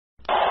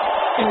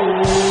Ladies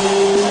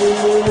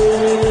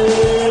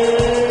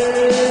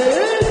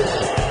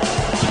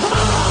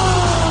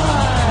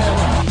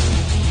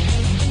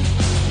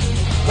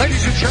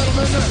and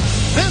gentlemen,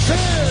 this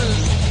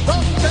is the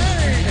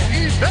main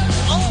event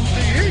of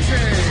the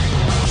evening.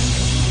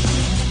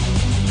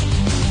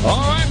 All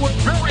right, we're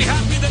very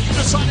happy that you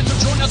decided to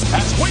join us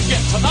as we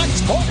get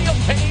tonight's Party of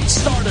Pain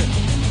started.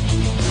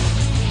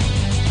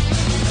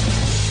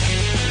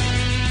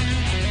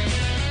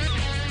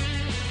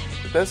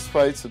 The best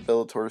fights of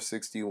Bellator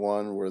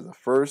 61 were the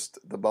first,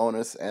 the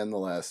bonus, and the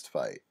last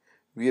fight.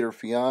 Vitor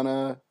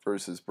Fiana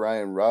versus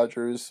Brian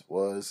Rogers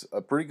was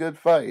a pretty good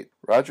fight.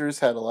 Rogers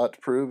had a lot to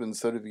prove, and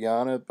so did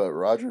Fiana, but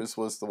Rogers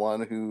was the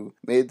one who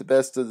made the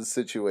best of the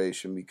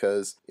situation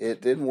because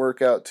it didn't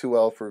work out too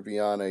well for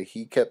Fiana.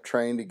 He kept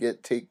trying to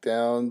get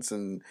takedowns,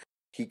 and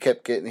he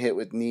kept getting hit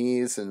with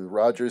knees, and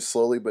Rogers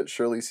slowly but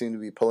surely seemed to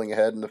be pulling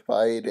ahead in the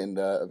fight, and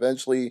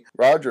eventually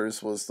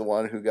Rogers was the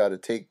one who got a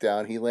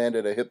takedown. He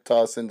landed a hip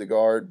toss into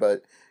guard,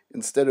 but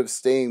instead of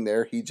staying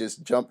there, he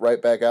just jumped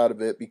right back out of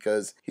it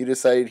because he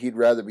decided he'd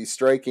rather be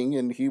striking,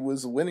 and he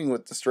was winning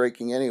with the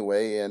striking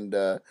anyway, and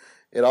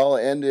it all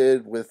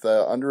ended with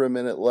under a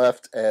minute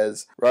left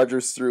as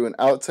Rogers threw an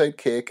outside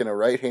kick and a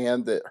right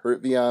hand that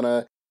hurt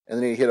Fiana, and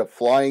then he hit a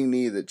flying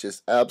knee that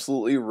just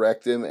absolutely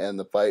wrecked him, and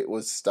the fight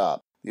was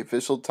stopped. The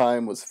official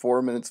time was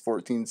 4 minutes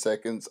 14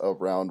 seconds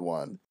of round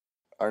 1.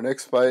 Our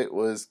next fight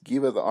was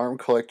Giba the Arm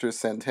Collector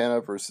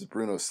Santana versus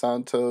Bruno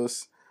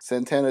Santos.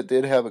 Santana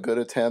did have a good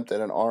attempt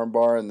at an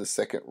armbar in the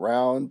second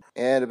round,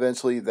 and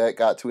eventually that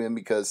got to him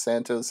because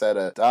Santos had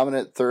a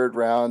dominant third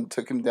round,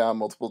 took him down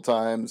multiple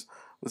times,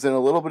 was in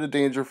a little bit of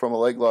danger from a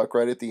leg lock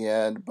right at the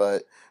end,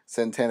 but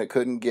Santana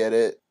couldn't get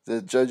it.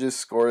 The judges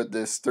scored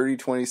this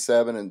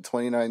 30-27 and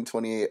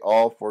 29-28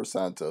 all for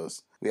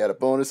Santos. We had a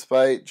bonus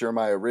fight,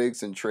 Jeremiah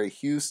Riggs and Trey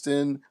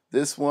Houston.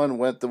 This one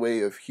went the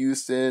way of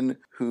Houston,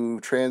 who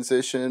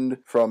transitioned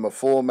from a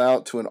full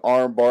mount to an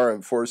arm bar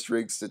and forced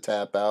Riggs to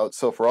tap out.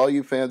 So for all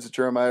you fans of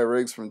Jeremiah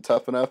Riggs from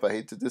Tough Enough, I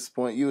hate to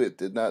disappoint you, it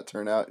did not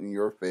turn out in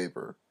your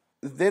favor.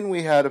 Then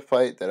we had a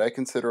fight that I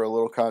consider a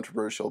little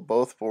controversial,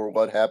 both for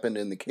what happened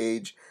in the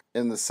cage.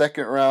 In the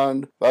second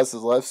round,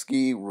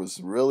 Vasilevsky was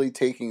really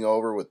taking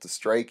over with the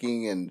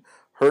striking and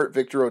hurt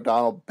Victor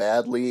O'Donnell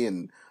badly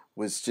and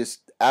was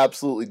just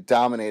absolutely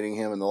dominating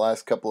him in the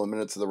last couple of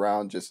minutes of the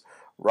round, just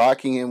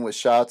rocking him with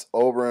shots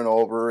over and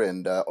over,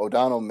 and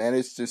O'Donnell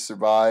managed to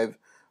survive,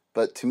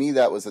 but to me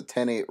that was a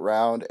 10-8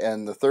 round,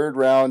 and the third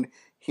round,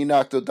 he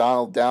knocked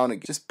O'Donnell down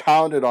and just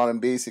pounded on him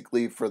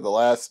basically for the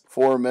last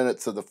 4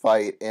 minutes of the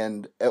fight,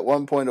 and at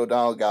one point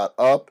O'Donnell got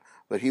up,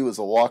 but he was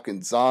a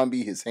walking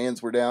zombie, his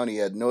hands were down, he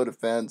had no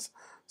defense,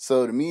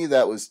 so to me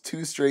that was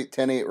 2 straight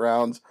 10-8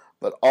 rounds,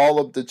 but all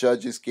of the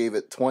judges gave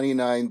it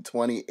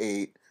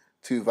 29-28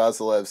 to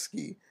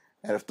Vasilevsky.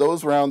 And if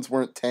those rounds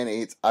weren't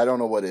 10-8s, I don't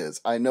know what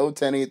is. I know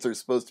 10-8s are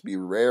supposed to be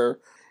rare,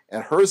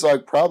 and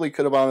Herzog probably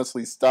could have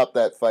honestly stopped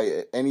that fight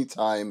at any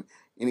time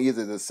in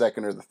either the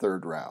second or the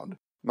third round.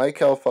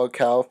 Michael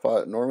Falcao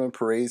fought Norman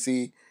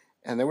Parisi,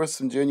 and there was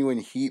some genuine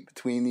heat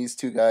between these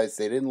two guys.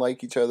 They didn't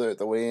like each other at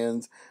the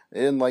weigh-ins.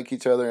 They didn't like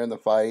each other in the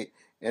fight.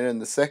 And in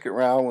the second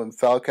round, when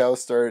Falcao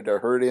started to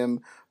hurt him,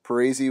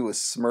 Parisi was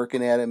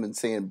smirking at him and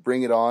saying,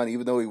 "Bring it on."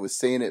 Even though he was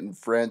saying it in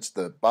French,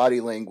 the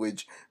body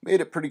language made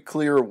it pretty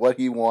clear what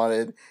he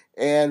wanted.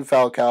 And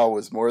Falcao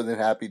was more than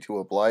happy to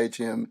oblige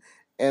him.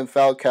 And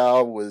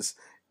Falcao was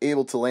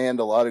able to land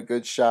a lot of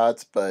good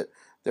shots, but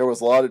there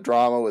was a lot of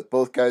drama with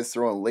both guys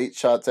throwing late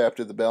shots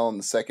after the bell in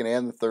the second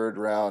and the third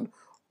round.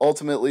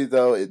 Ultimately,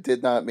 though, it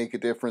did not make a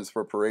difference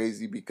for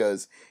Parisi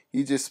because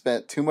he just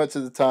spent too much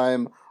of the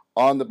time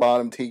on the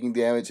bottom taking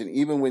damage, and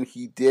even when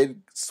he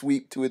did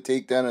sweep to a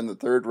takedown in the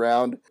third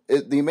round,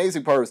 the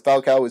amazing part was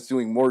Falcao was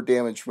doing more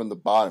damage from the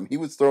bottom. He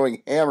was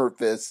throwing hammer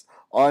fists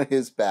on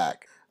his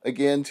back.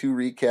 Again, to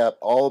recap,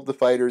 all of the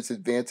fighters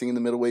advancing in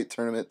the middleweight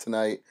tournament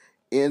tonight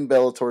in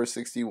Bellator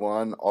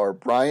 61 are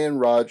Brian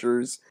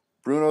Rogers,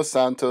 Bruno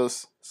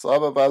Santos,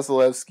 Slava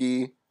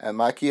Vasilevsky, and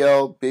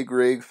Michael Big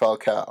Rig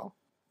Falcao.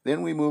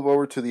 Then we move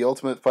over to the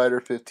Ultimate Fighter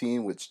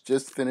 15, which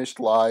just finished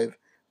live.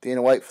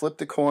 Dana White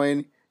flipped a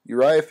coin,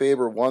 Uriah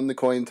Faber won the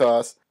coin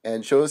toss,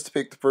 and chose to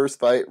pick the first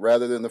fight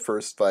rather than the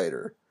first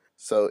fighter.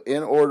 So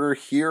in order,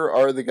 here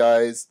are the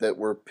guys that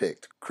were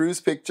picked.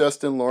 Cruz picked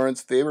Justin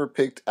Lawrence, Faber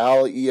picked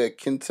Al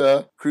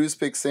Iaquinta, Cruz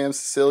picked Sam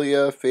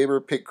Sicilia, Faber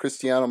picked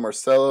Cristiano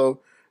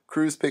Marcelo,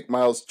 Cruz picked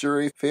Miles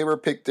Jury, Faber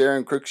picked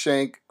Darren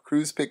Cruikshank,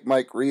 Cruz picked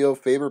Mike Rio,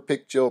 Faber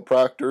picked Joe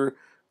Proctor,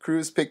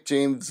 Cruz picked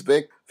James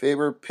Vick,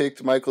 Faber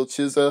picked Michael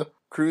Chiza,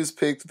 Cruz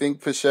picked Vink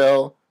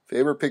Fischel,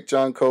 Faber picked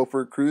John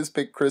Cofer, Cruz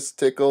picked Chris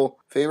Tickle,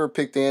 Faber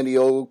picked Andy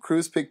Ogle,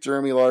 Cruz picked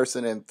Jeremy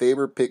Larson, and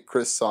Faber picked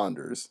Chris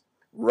Saunders.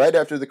 Right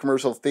after the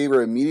commercial,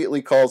 Faber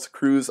immediately calls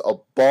Cruz a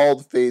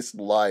bald-faced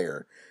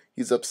liar.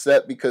 He's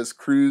upset because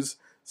Cruz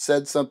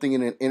said something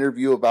in an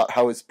interview about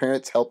how his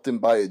parents helped him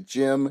buy a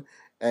gym,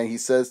 and he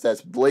says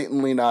that's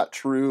blatantly not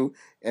true,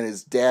 and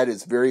his dad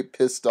is very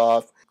pissed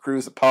off.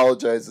 Cruz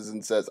apologizes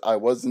and says, "I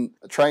wasn't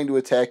trying to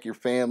attack your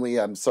family.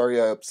 I'm sorry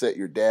I upset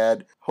your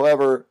dad."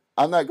 However,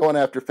 I'm not going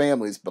after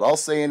families, but I'll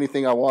say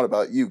anything I want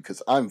about you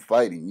because I'm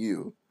fighting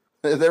you.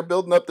 They're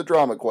building up the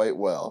drama quite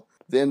well.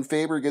 Then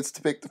Faber gets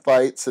to pick the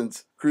fight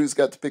since Cruz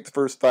got to pick the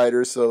first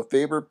fighter, so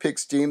Faber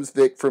picks James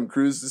Vick from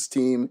Cruz's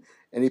team,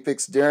 and he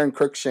picks Darren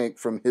Cruikshank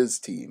from his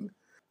team.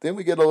 Then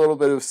we get a little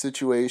bit of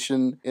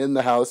situation in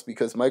the house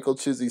because Michael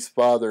Chizzy's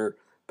father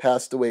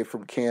passed away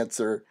from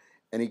cancer,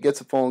 and he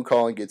gets a phone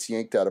call and gets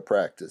yanked out of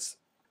practice.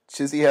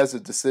 Chizzy has a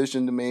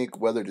decision to make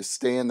whether to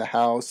stay in the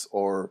house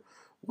or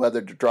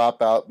whether to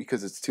drop out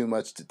because it's too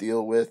much to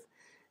deal with.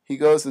 He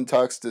goes and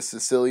talks to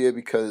Cecilia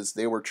because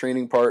they were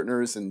training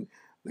partners and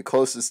the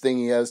closest thing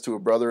he has to a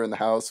brother in the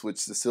house, which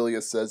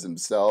Cecilia says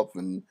himself,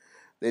 and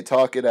they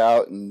talk it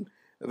out, and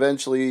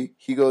eventually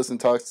he goes and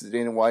talks to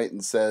Dana White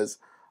and says,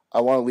 I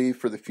want to leave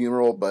for the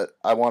funeral, but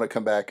I want to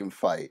come back and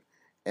fight.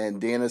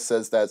 And Dana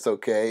says that's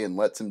okay and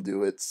lets him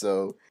do it,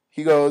 so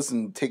he goes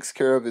and takes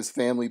care of his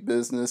family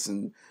business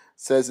and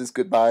says his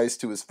goodbyes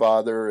to his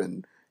father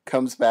and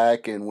comes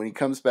back, and when he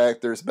comes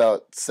back, there's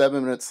about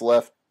 7 minutes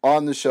left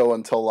on the show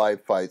until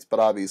live fights, but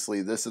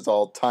obviously this is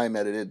all time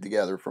edited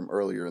together from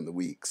earlier in the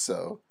week.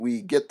 So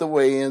we get the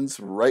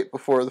weigh-ins right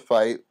before the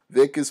fight.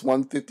 Vick is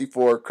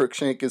 154,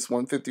 Cruikshank is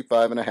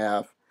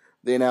 155.5.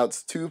 They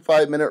announced 2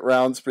 5-minute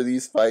rounds for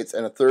these fights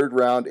and a third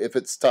round if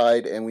it's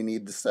tied and we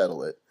need to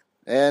settle it.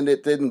 And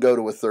it didn't go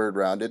to a third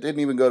round. It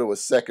didn't even go to a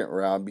second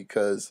round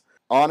because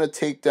on a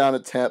takedown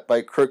attempt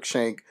by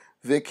Cruikshank,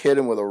 Vick hit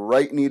him with a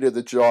right knee to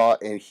the jaw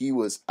and he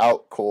was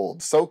out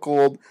cold. So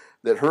cold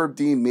that Herb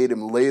Dean made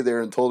him lay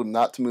there and told him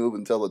not to move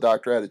until the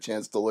doctor had a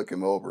chance to look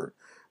him over.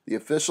 The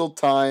official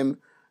time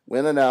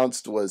when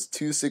announced was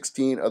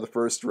 2:16 of the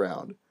first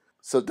round.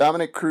 So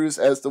Dominic Cruz,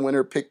 as the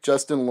winner, picked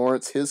Justin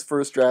Lawrence, his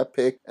first draft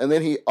pick, and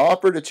then he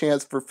offered a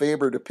chance for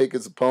Faber to pick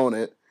his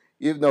opponent,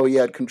 even though he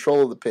had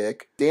control of the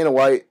pick. Dana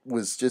White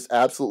was just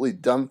absolutely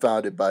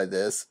dumbfounded by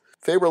this.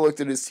 Faber looked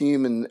at his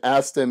team and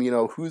asked them,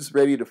 who's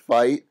ready to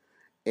fight?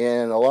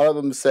 And a lot of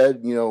them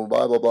said, blah,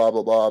 blah, blah,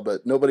 blah, blah,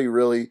 but nobody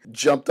really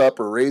jumped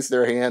up or raised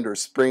their hand or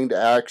sprang to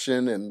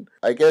action. And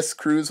I guess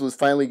Cruz was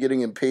finally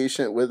getting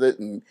impatient with it,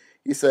 and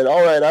he said,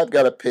 all right, I've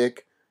got to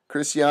pick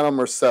Cristiano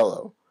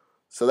Marcelo.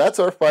 So that's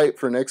our fight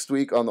for next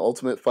week on The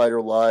Ultimate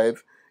Fighter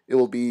Live. It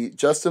will be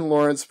Justin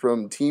Lawrence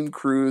from Team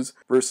Cruz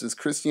versus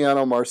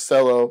Cristiano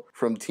Marcelo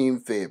from Team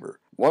Faber.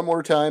 One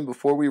more time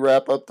before we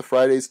wrap up the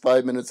Friday's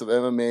 5 minutes of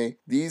MMA.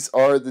 These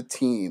are the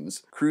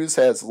teams. Cruz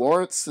has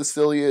Lawrence,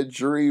 Cecilia,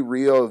 Jury,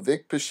 Rio,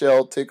 Vic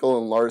Pichel, Tickle,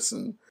 and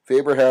Larson.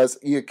 Faber has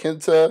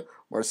Iaquinta,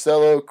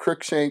 Marcelo,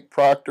 Cruikshank,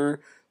 Proctor,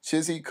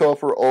 Chizzy,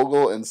 Kofer,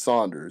 Ogle, and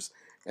Saunders.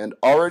 And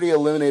already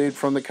eliminated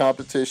from the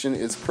competition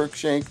is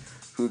Cruikshank,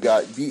 who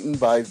got beaten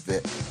by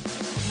Vic.